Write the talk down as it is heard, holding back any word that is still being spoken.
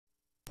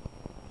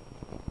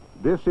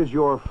This is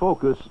your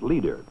focus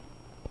leader.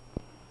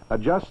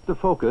 Adjust the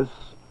focus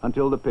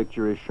until the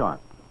picture is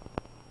sharp.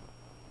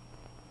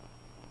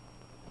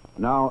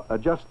 Now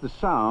adjust the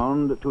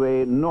sound to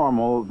a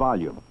normal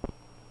volume.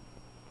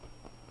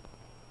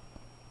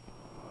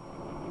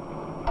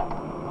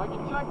 I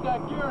can check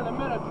that gear in a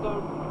minute,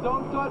 so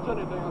don't touch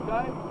anything,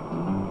 okay?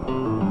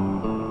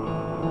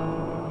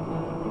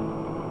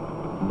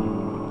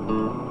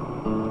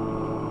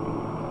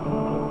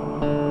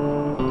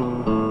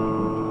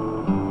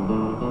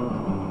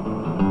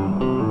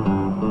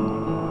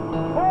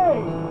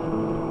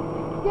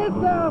 Get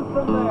down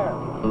from there!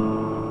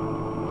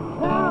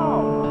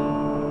 Now!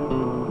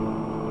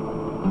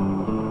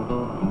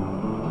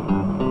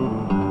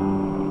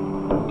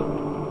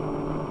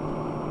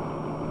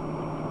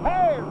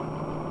 Hey!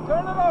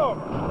 Turn it over!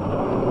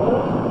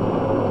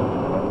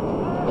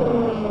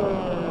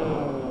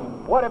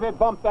 What if it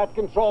bumped that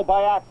control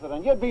by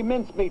accident? You'd be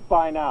mincemeat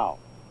by now.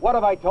 What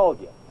have I told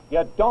you?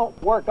 You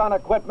don't work on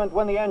equipment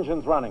when the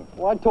engine's running.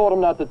 Well, I told him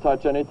not to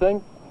touch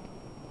anything.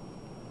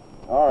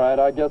 All right,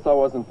 I guess I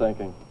wasn't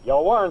thinking. You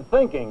weren't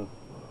thinking?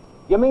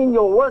 You mean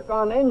you'll work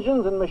on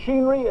engines and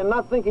machinery and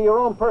not think of your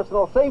own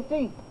personal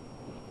safety?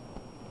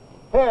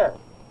 Here.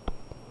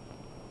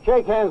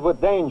 Shake hands with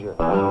Danger.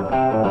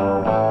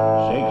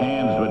 Shake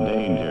hands with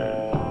Danger.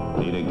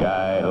 Need a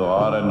guy who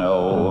ought to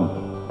know.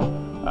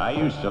 I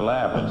used to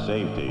laugh at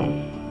safety.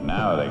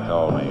 Now they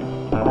call me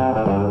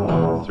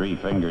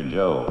Three-Finger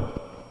Joe.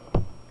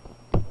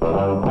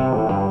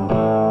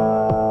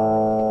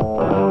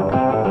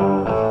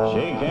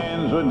 Shake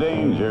hands with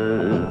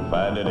danger,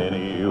 find it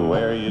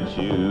anywhere you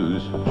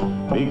choose.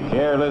 Be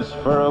careless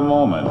for a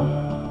moment,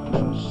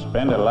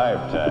 spend a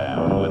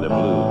lifetime with the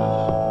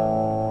blues.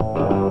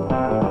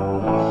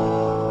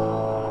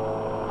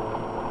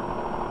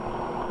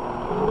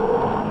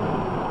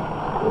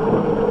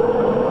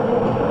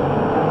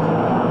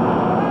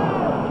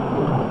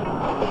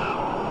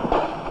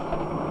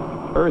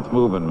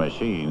 Earth-moving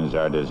machines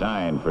are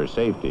designed for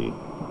safety,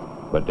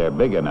 but they're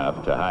big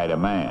enough to hide a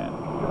man.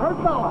 You hurt,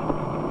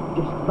 fella?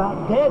 Just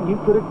about dead. You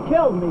could have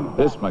killed me.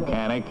 This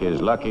mechanic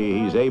is lucky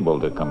he's able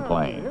to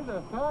complain.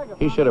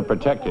 He should have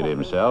protected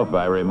himself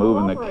by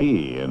removing the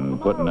key and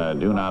putting a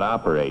do not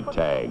operate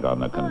tag on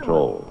the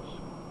controls.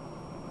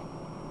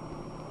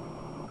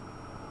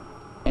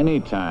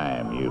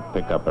 Anytime you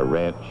pick up a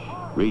wrench,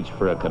 reach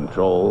for a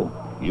control,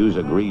 use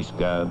a grease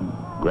gun,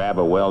 grab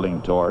a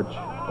welding torch,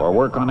 or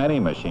work on any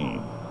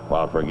machine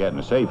while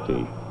forgetting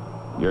safety,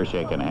 you're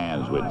shaking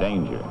hands with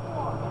danger.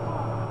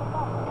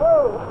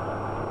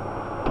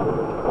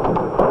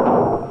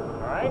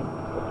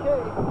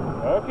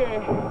 Okay.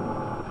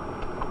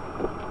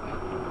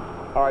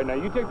 All right, now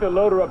you take the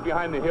loader up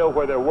behind the hill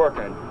where they're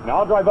working. Now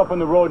I'll drive up on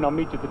the road and I'll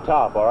meet you at the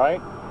top, all right?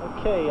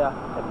 Okay,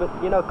 but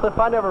you know, Cliff,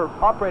 I never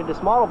operated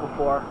this model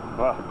before.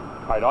 Well,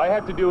 all right, all I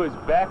have to do is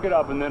back it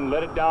up and then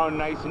let it down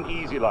nice and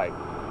easy like.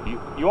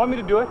 You want me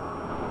to do it?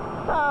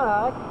 No,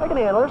 I can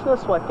handle it. There's no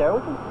sweat there.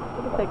 We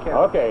can take care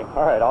of it. Okay,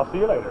 all right, I'll see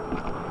you later.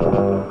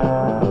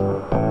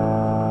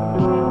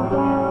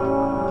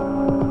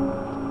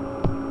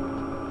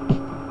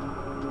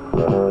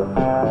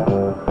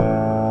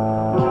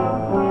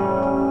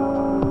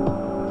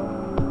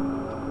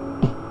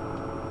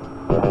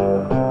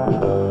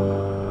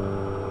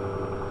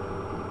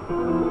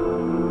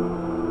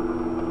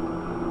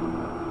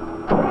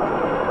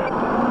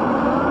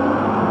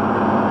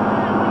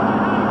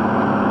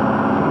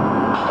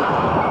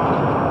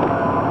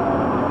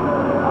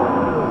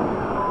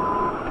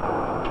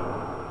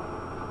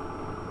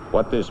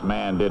 What this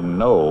man didn't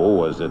know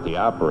was that the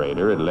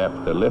operator had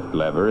left the lift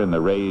lever in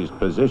the raised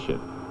position,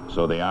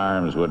 so the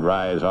arms would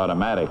rise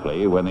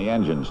automatically when the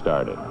engine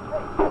started.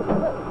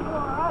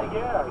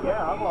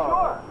 Yeah, I'm all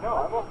right. No,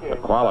 I'm okay. A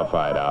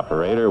qualified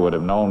operator would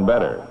have known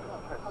better.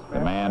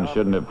 The man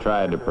shouldn't have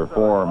tried to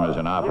perform as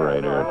an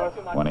operator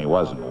when he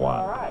wasn't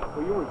one.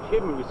 Well, you weren't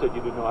kidding when you said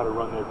you didn't know how to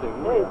run that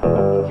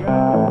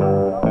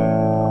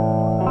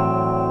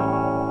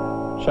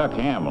thing. Chuck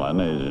Hamlin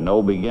is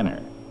no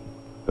beginner.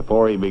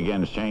 Before he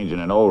begins changing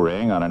an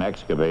O-ring on an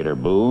excavator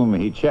boom,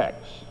 he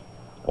checks.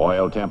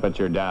 Oil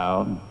temperature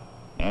down,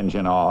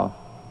 engine off,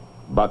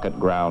 bucket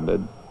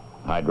grounded,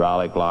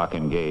 hydraulic lock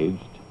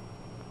engaged.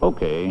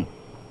 Okay,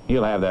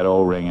 he'll have that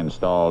O-ring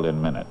installed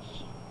in minutes.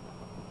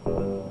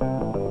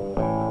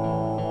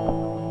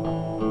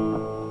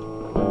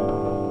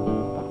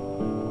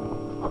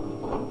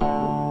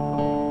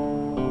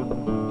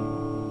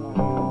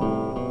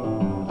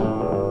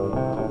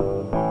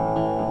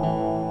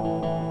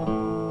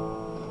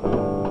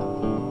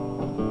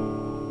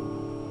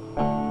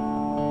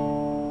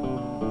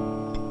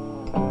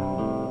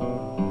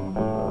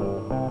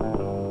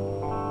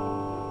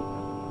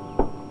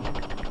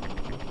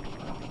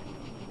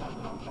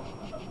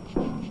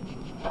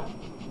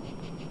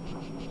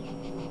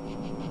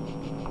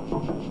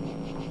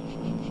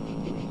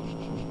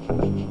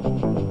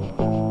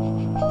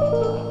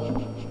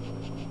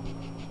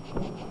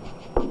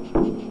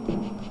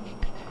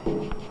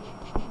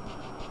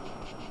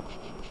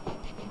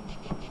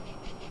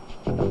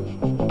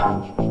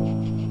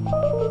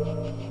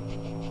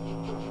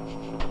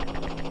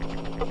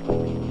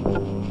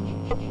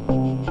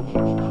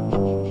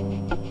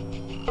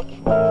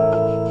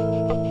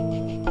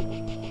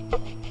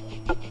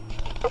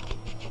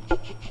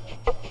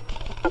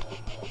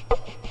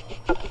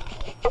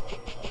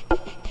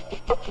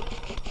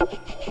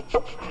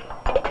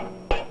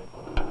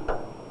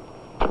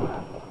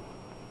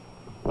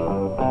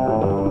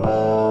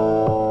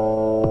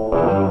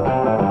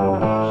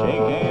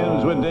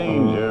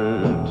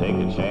 take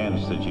a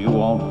chance that you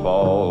won't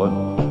fall,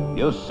 and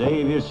you'll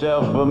save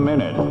yourself a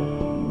minute,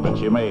 but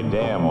you may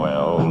damn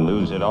well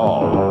lose it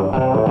all.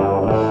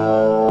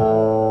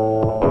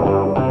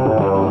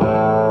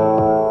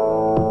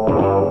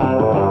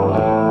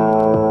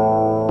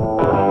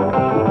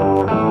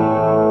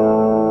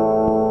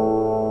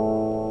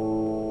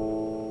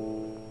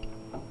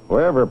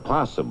 Wherever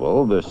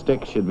possible, the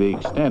stick should be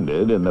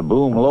extended and the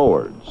boom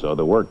lowered so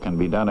the work can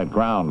be done at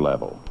ground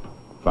level.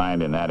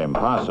 Finding that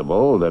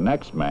impossible, the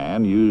next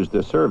man used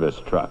the service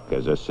truck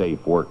as a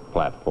safe work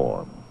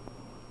platform.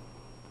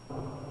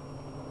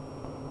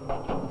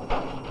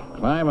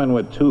 Climbing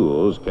with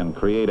tools can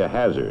create a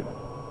hazard.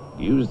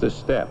 Use the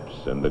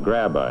steps and the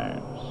grab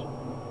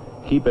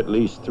irons. Keep at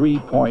least 3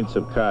 points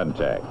of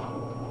contact,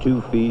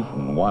 2 feet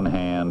and 1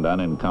 hand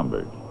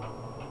unencumbered.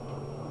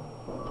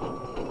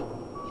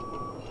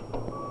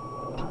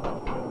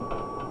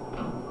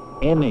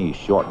 Any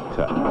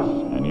shortcuts,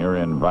 and you're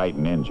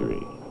inviting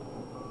injury.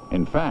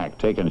 In fact,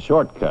 taking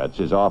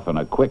shortcuts is often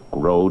a quick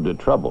road to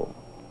trouble.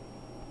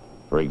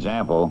 For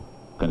example,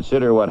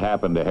 consider what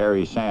happened to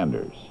Harry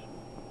Sanders.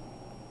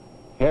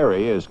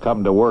 Harry has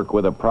come to work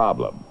with a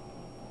problem.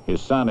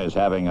 His son is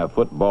having a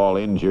football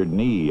injured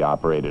knee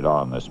operated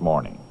on this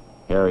morning.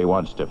 Harry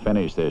wants to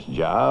finish this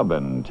job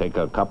and take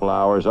a couple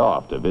hours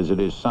off to visit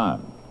his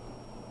son.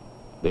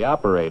 The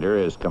operator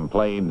has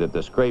complained that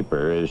the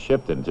scraper is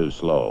shifting too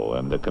slow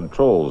and the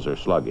controls are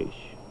sluggish.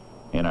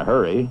 In a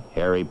hurry,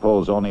 Harry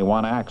pulls only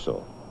 1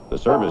 axle. The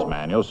service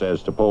manual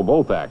says to pull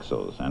both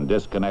axles and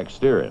disconnect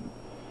steering.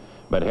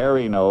 But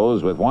Harry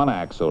knows with 1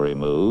 axle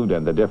removed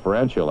and the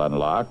differential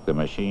unlocked, the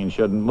machine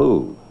shouldn't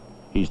move.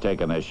 He's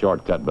taken this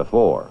shortcut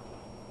before.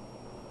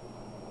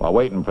 While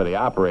waiting for the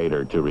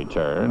operator to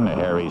return,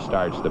 Harry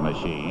starts the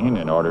machine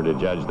in order to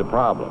judge the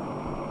problem.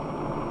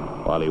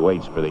 While he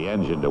waits for the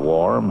engine to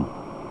warm,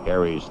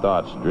 Harry's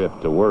thoughts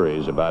drift to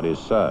worries about his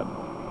son.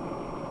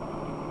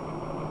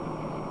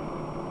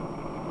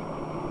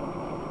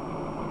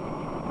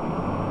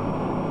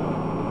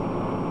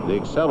 The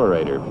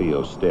accelerator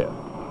feels stiff,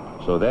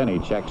 so then he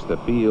checks the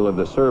feel of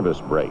the service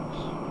brakes.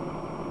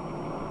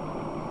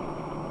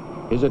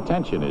 His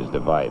attention is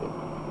divided.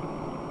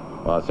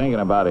 While thinking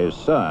about his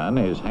son,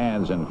 his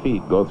hands and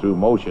feet go through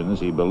motions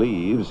he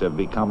believes have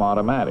become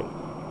automatic.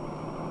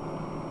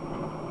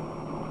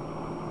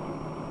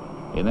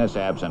 In this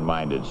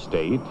absent-minded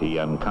state, he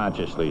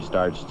unconsciously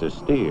starts to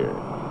steer,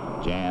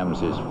 jams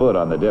his foot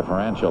on the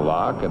differential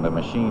lock, and the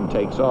machine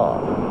takes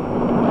off.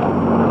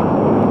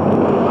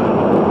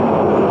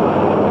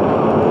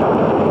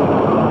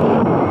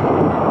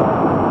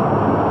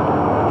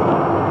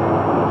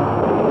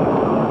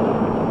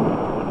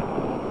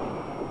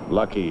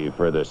 Lucky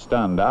for the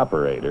stunned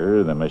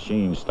operator, the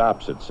machine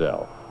stops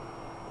itself.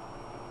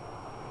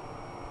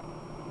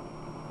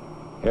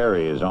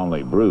 Harry is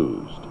only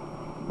bruised.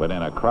 But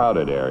in a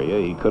crowded area,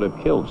 he could have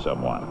killed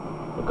someone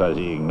because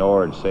he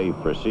ignored safe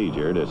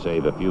procedure to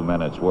save a few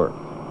minutes' work.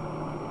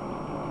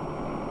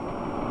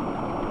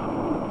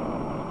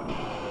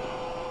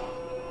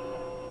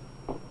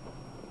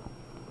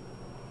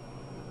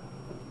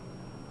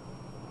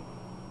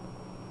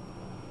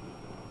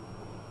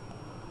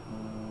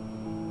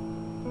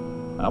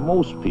 Now,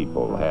 most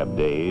people have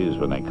days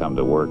when they come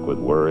to work with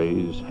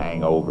worries,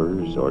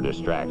 hangovers, or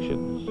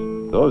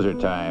distractions. Those are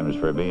times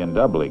for being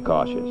doubly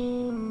cautious.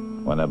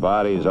 When the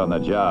body's on the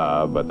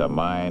job, but the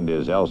mind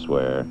is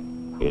elsewhere,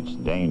 it's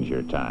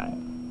danger time.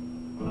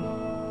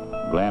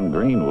 Glenn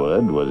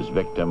Greenwood was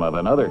victim of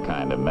another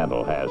kind of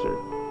mental hazard,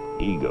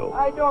 ego.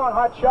 How you doing,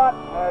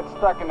 hotshot? It's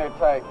stuck in there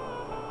tight.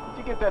 Did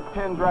you get that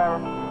pin, driver?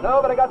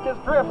 No, but I got this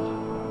drift.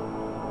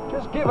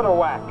 Just give it a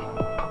whack.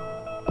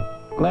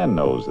 Glenn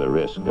knows the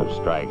risk of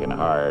striking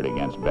hard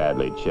against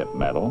badly chipped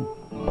metal,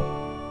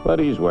 but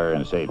he's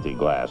wearing safety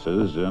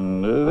glasses,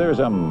 and there's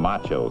a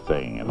macho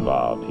thing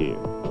involved here.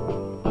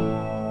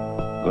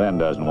 Glenn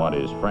doesn't want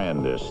his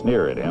friend to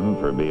sneer at him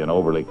for being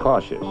overly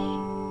cautious.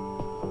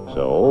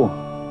 So,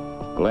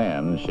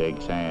 Glenn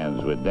shakes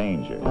hands with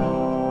danger.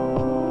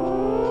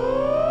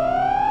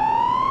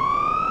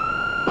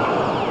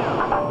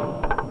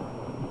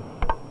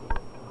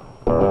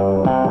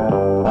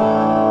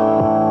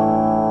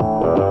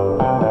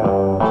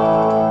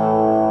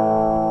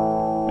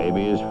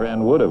 Maybe his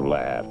friend would have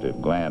laughed if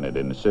Glenn had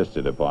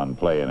insisted upon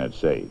playing it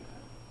safe.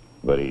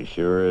 But he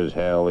sure as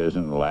hell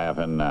isn't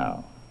laughing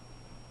now.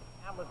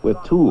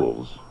 With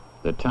tools,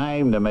 the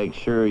time to make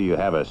sure you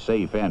have a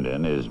safe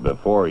ending is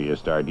before you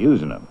start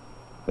using them.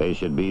 They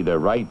should be the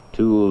right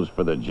tools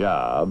for the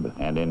job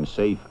and in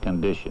safe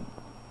condition.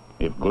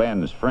 If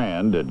Glenn's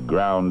friend had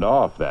ground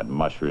off that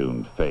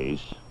mushroomed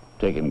face,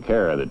 taken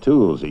care of the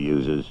tools he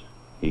uses,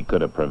 he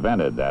could have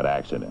prevented that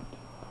accident.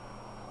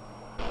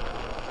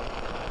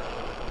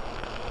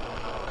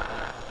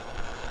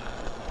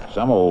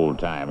 Some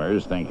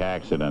old-timers think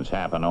accidents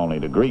happen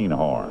only to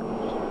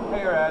greenhorns.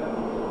 Hey, Ed.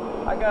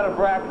 I got a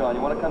Bracton.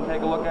 You want to come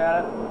take a look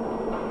at it?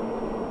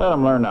 Let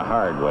them learn the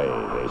hard way,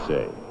 they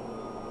say.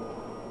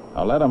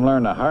 Now, let them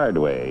learn the hard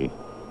way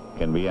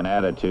can be an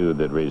attitude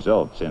that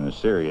results in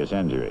serious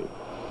injury.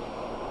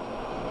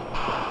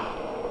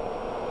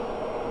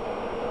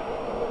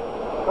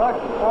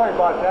 Sorry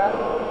about that.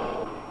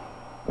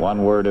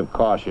 One word of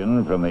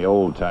caution from the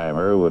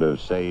old-timer would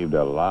have saved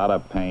a lot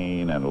of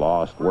pain and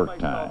lost work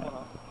time.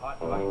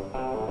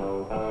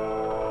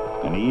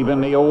 And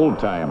even the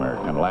old-timer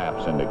can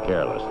lapse into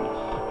carelessness.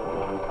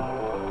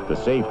 The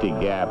safety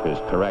gap is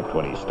correct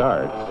when he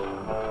starts,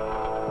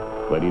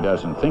 but he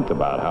doesn't think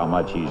about how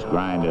much he's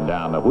grinding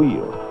down the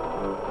wheel.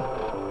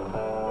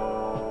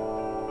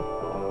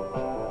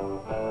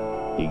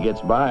 He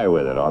gets by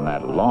with it on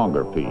that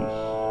longer piece.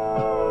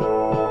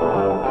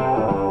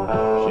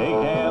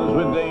 Shake hands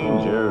with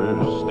danger,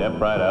 step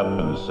right up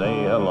and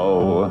say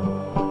hello.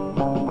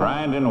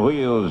 Grinding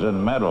wheels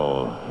and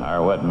metal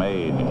are what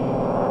made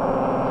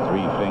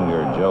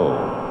Three-Finger Joe.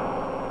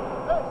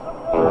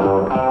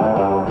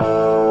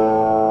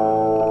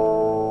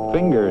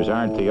 Fingers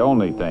aren't the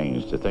only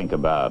things to think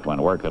about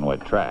when working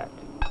with track.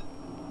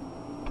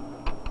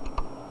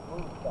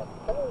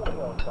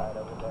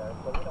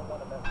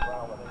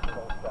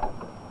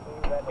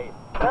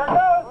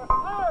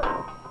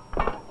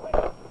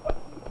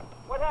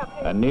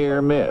 A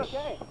near miss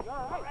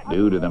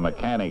due to the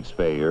mechanic's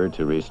failure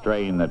to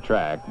restrain the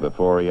track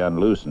before he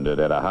unloosened it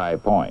at a high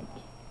point.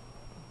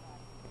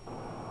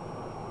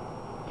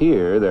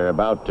 Here, they're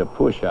about to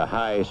push a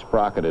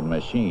high-sprocketed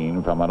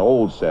machine from an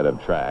old set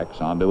of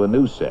tracks onto a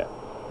new set.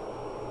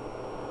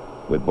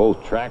 With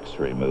both tracks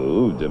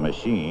removed, the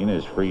machine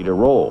is free to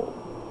roll.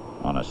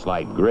 On a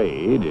slight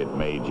grade, it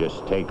may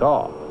just take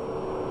off.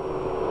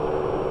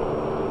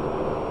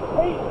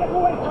 Hey, get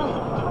away from me!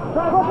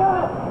 Drive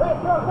down! Hey,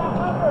 throw that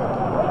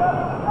under!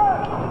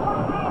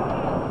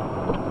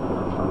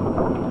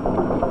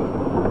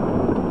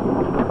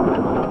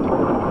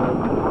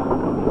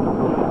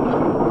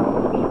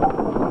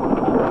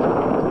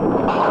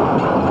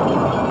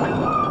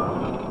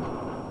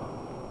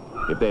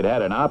 If they'd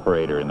had an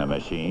operator in the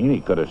machine,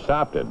 he could have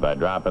stopped it by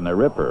dropping the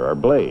ripper or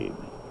blade.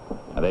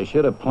 Now, they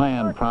should have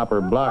planned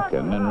proper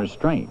blocking and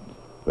restraint.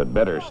 But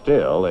better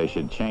still, they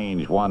should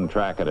change one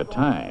track at a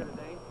time.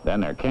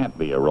 Then there can't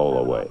be a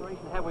rollaway.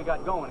 Have we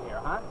got going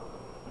here, huh?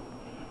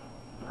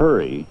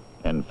 Hurry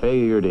and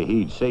failure to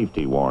heed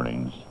safety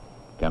warnings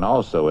can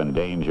also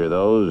endanger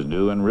those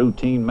doing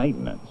routine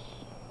maintenance.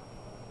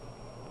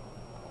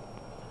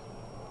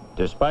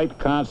 Despite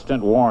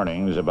constant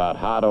warnings about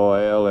hot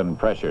oil and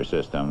pressure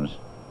systems,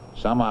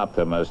 some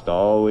optimist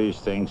always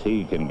thinks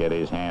he can get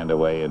his hand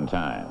away in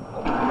time.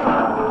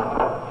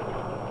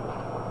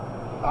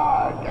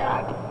 Oh,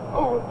 God!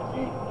 Oh,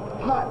 gee!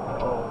 Hot!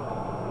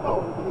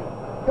 Oh,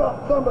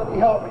 God, somebody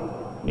help me!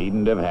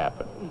 Needn't have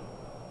happened.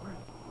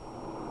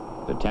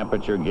 The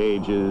temperature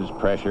gauges,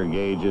 pressure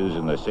gauges,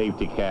 and the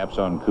safety caps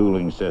on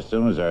cooling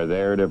systems are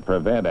there to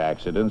prevent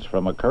accidents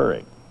from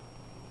occurring.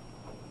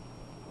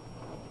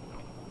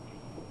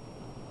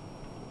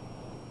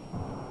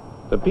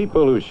 The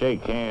people who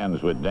shake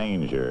hands with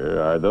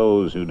danger are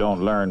those who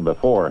don't learn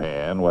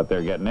beforehand what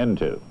they're getting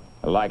into,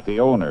 like the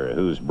owner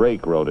whose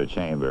brake rotor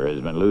chamber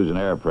has been losing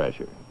air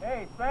pressure.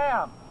 Hey,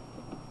 Sam!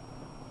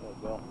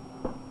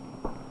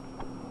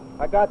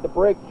 I got the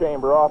brake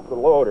chamber off the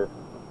loader.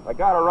 I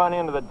got to run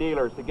into the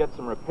dealers to get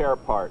some repair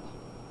parts.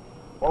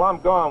 While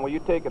I'm gone, will you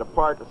take it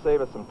apart to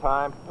save us some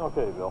time?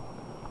 Okay, Bill.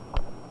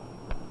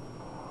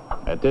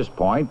 At this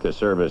point, the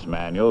service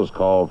manuals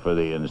call for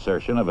the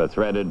insertion of a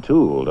threaded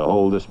tool to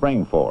hold the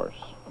spring force.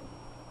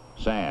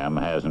 Sam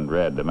hasn't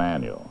read the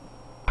manual.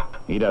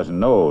 He doesn't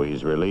know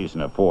he's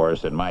releasing a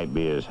force that might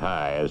be as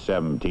high as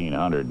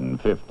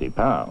 1,750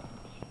 pounds.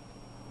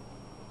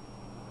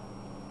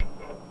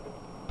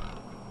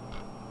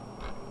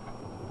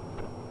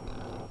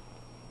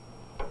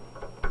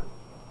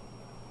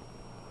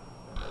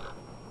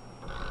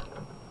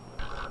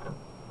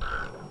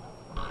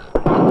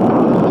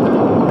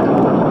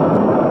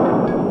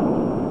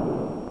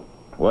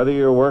 Whether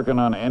you're working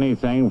on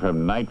anything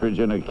from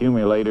nitrogen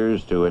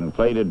accumulators to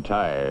inflated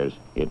tires,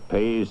 it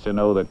pays to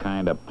know the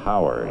kind of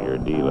power you're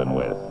dealing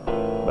with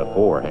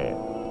beforehand.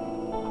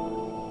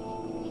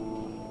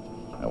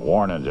 The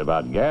warnings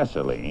about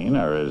gasoline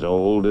are as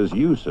old as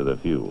use of the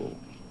fuel.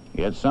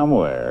 Yet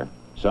somewhere,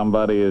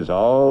 somebody is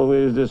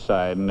always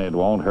deciding it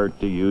won't hurt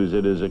to use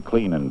it as a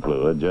cleaning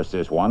fluid just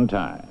this one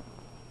time.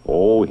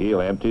 Oh,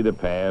 he'll empty the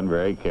pan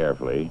very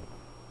carefully,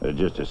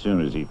 just as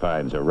soon as he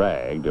finds a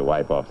rag to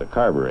wipe off the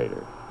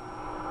carburetor.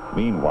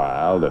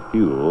 Meanwhile, the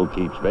fuel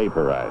keeps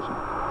vaporizing.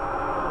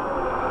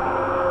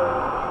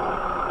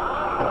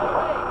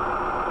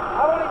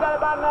 I've only got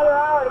about another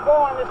hour to go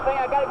on this thing.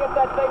 I got to get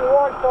that thing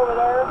washed over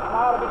there, and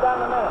I'll be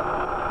done in a minute.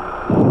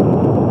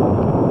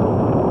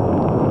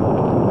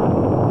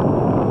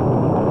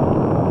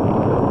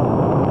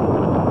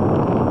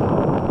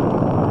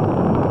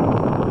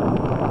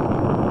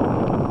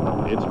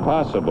 It's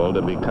possible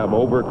to become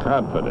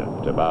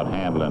overconfident about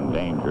handling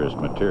dangerous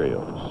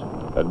materials.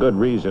 A good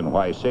reason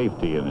why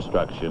safety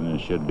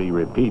instructions should be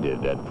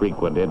repeated at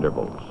frequent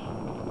intervals.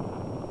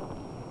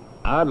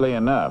 Oddly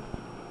enough,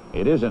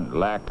 it isn't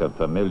lack of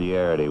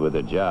familiarity with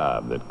the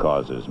job that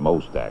causes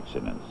most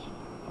accidents.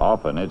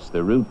 Often it's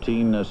the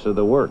routineness of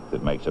the work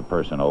that makes a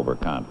person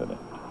overconfident.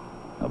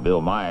 Now,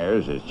 Bill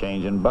Myers is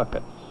changing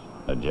buckets.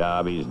 a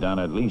job he's done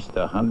at least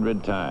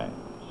 100 times.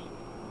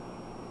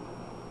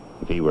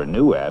 If he were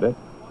new at it,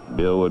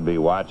 Bill would be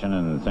watching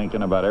and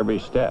thinking about every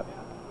step.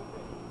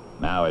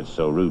 Now it's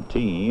so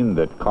routine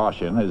that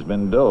caution has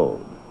been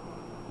dulled.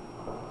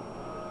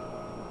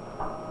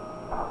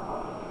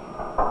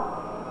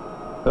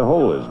 The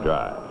hole is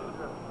dry.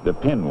 The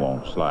pin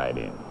won't slide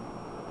in.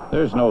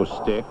 There's no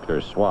stick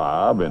or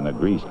swab in the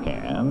grease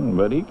can,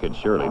 but he could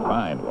surely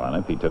find one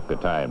if he took the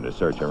time to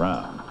search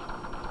around.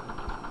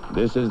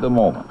 This is the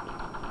moment,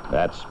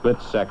 that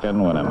split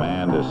second when a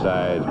man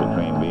decides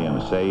between being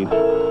safe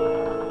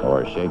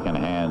or shaking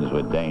hands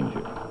with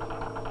danger.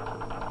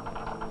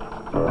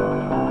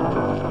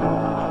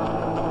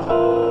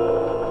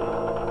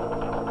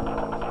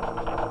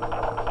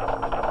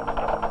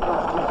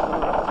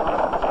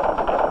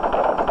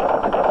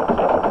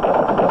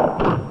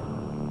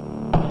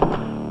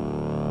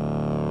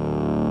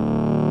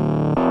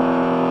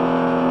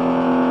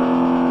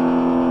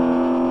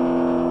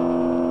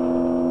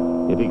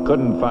 If he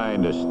couldn't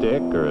find a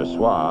stick or a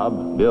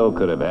swab, Bill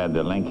could have had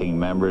the linking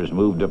members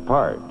moved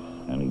apart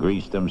and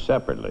greased them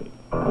separately.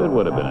 It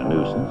would have been a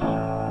nuisance,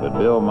 but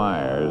Bill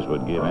Myers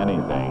would give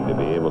anything to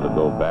be able to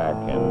go back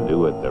and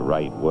do it the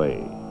right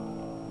way.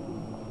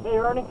 Hey,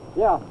 Ernie?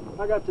 Yeah,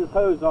 I got this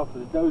hose off of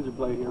the dozer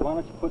blade here. Why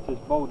don't you put this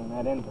bolt in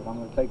that end of it? I'm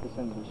going to take this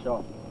into the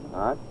shop.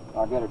 All right,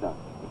 I'll get it done.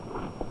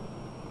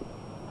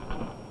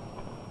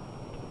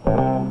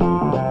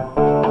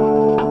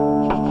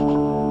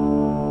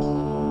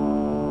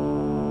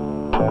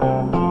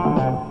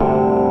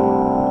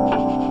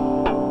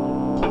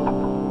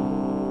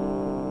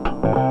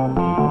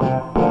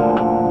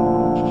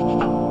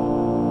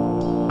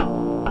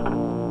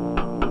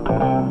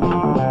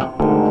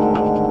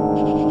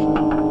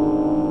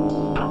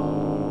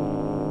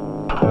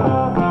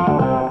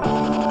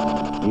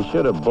 He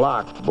should have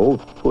blocked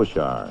both push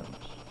arms,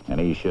 and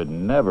he should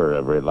never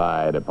have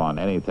relied upon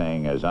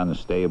anything as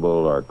unstable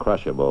or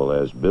crushable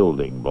as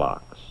building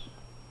blocks.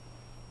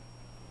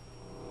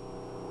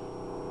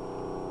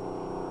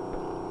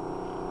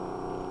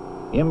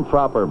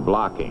 Improper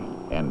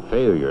blocking and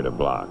failure to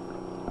block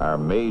are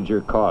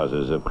major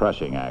causes of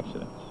crushing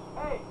accidents.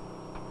 Hey,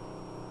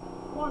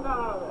 come on down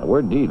out of there.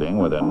 We're dealing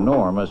with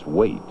enormous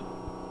weight,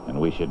 and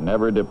we should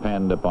never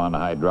depend upon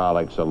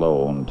hydraulics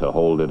alone to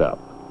hold it up.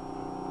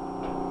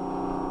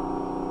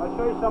 I'll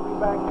show you something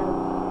back here.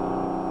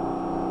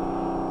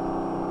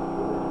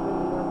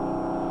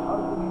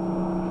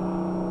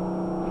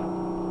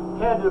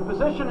 Ted, the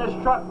position this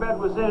truck bed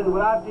was in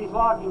without these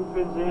locking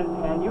pins in,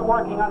 and you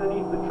working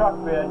underneath the truck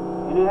bed,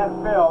 and it had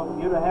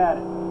failed, you'd have had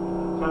it.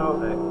 So,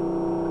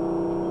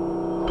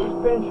 these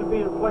pins should be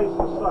in place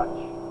as such.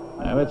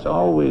 Now, it's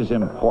always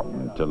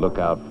important to look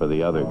out for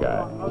the other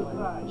guy.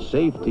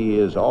 Safety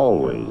is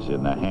always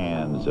in the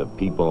hands of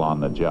people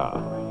on the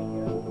job.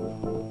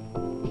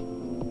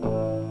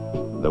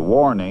 The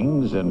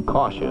warnings and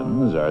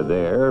cautions are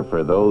there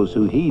for those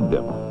who heed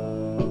them.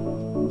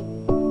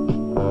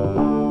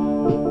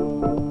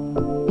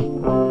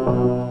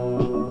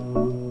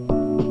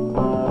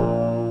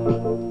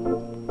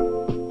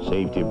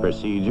 Safety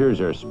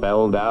procedures are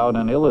spelled out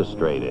and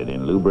illustrated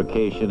in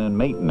lubrication and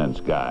maintenance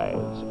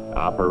guides,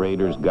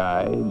 operators'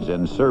 guides,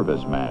 and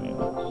service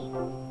manuals.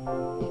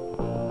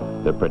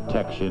 The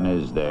protection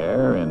is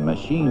there in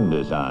machine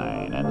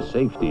design and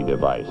safety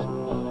devices.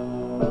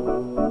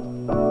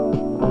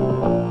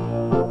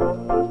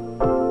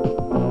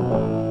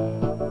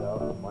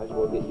 Might as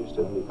well get used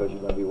to them because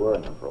you're going to be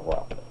wearing them for a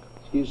while.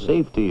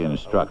 Safety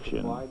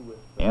instruction,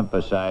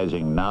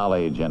 emphasizing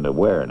knowledge and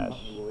awareness,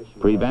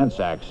 prevents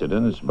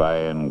accidents by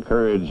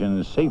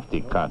encouraging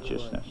safety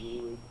consciousness.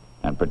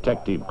 And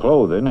protective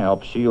clothing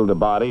helps shield the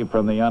body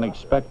from the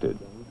unexpected.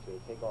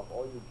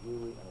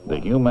 The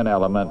human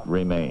element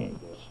remains.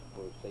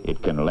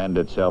 It can lend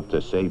itself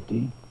to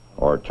safety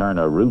or turn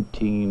a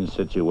routine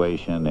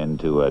situation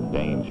into a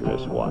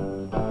dangerous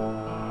one.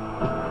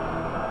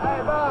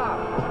 Hey, Bob!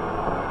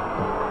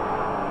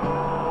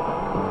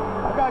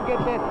 I gotta get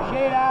that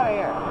shade out of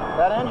here.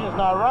 That engine's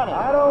not running.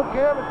 I don't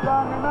care if it's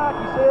running or not.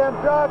 You see them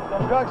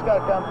trucks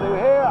gotta come through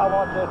here. I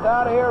want this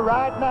out of here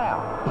right now.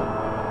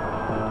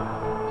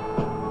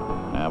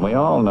 And we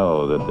all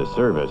know that the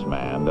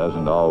serviceman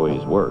doesn't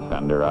always work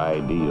under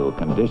ideal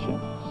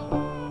conditions.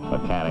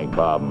 Mechanic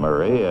Bob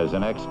Murray has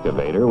an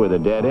excavator with a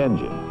dead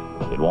engine.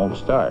 It won't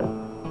start,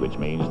 which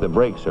means the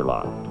brakes are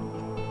locked,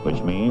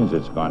 which means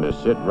it's going to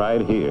sit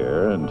right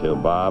here until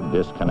Bob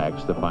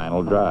disconnects the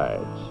final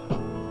drives.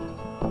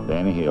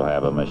 Then he'll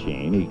have a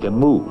machine he can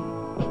move.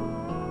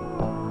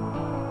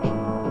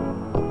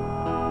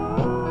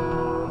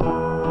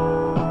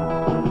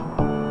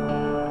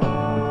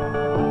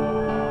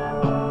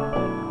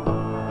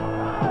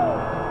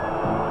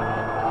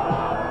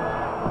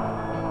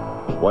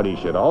 What he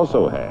should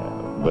also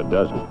have, but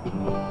doesn't,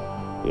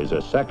 is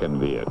a second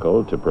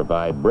vehicle to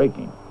provide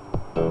braking.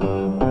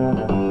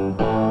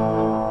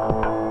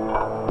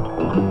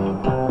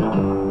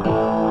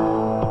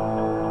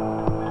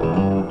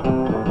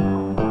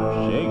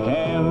 Shake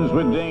hands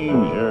with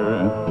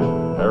danger,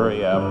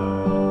 hurry up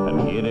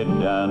and get it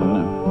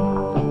done.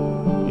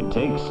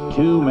 takes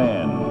 2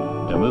 men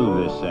to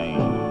move this thing,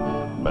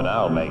 but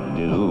I'll make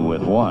do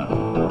with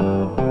 1.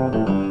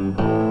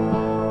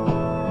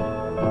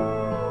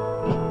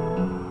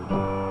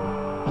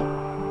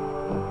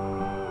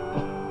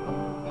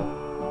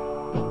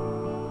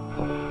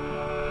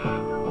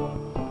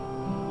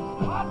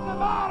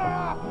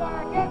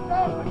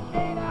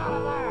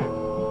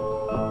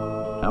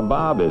 Now,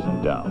 Bob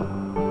isn't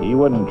dumb. He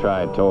wouldn't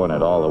try towing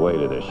it all the way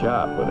to the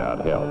shop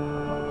without help.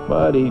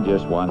 But he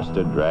just wants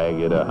to drag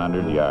it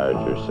 100 yards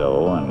or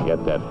so and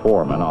get that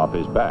foreman off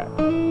his back.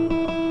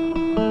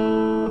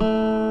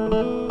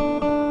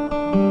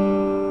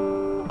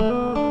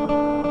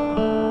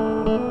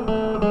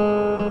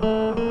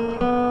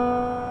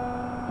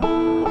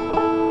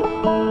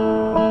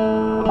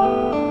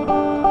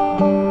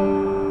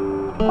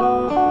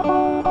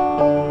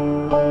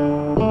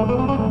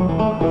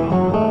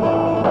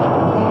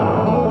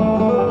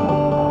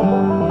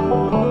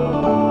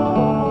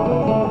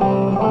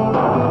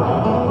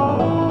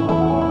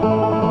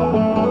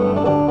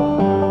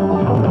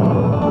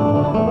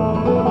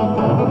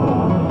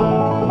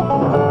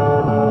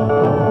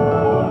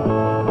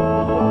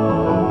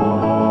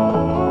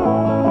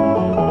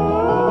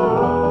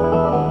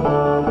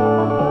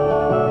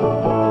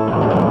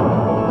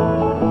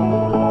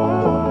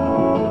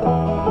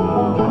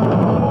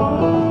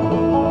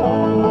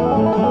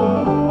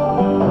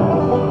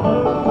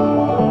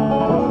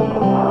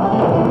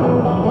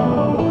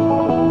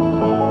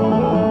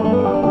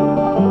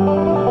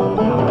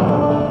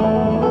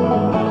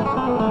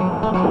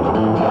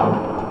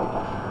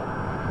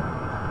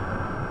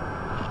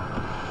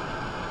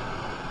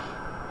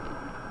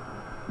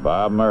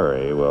 Bob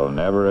Murray will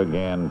never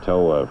again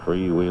tow a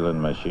freewheeling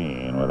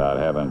machine without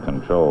having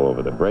control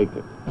over the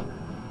braking.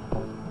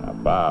 Now,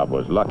 Bob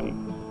was lucky.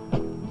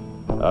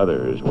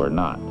 Others were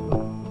not.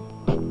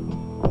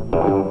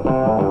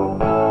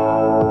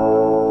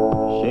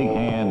 Shake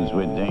hands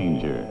with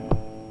danger.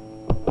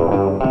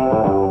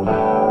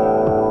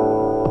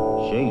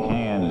 Shake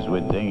hands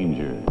with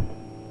danger.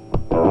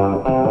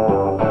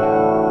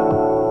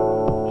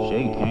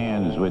 Shake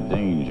hands with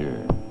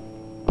danger.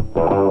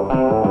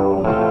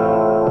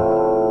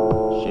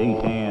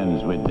 Shake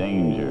hands with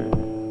danger.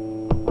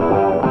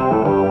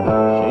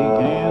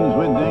 Shake hands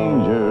with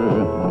danger.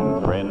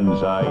 And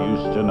friends I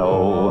used to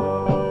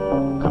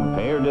know,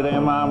 compared to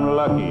them I'm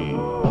lucky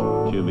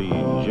to be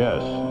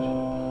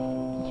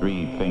just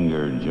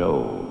Three-Fingered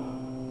Joe.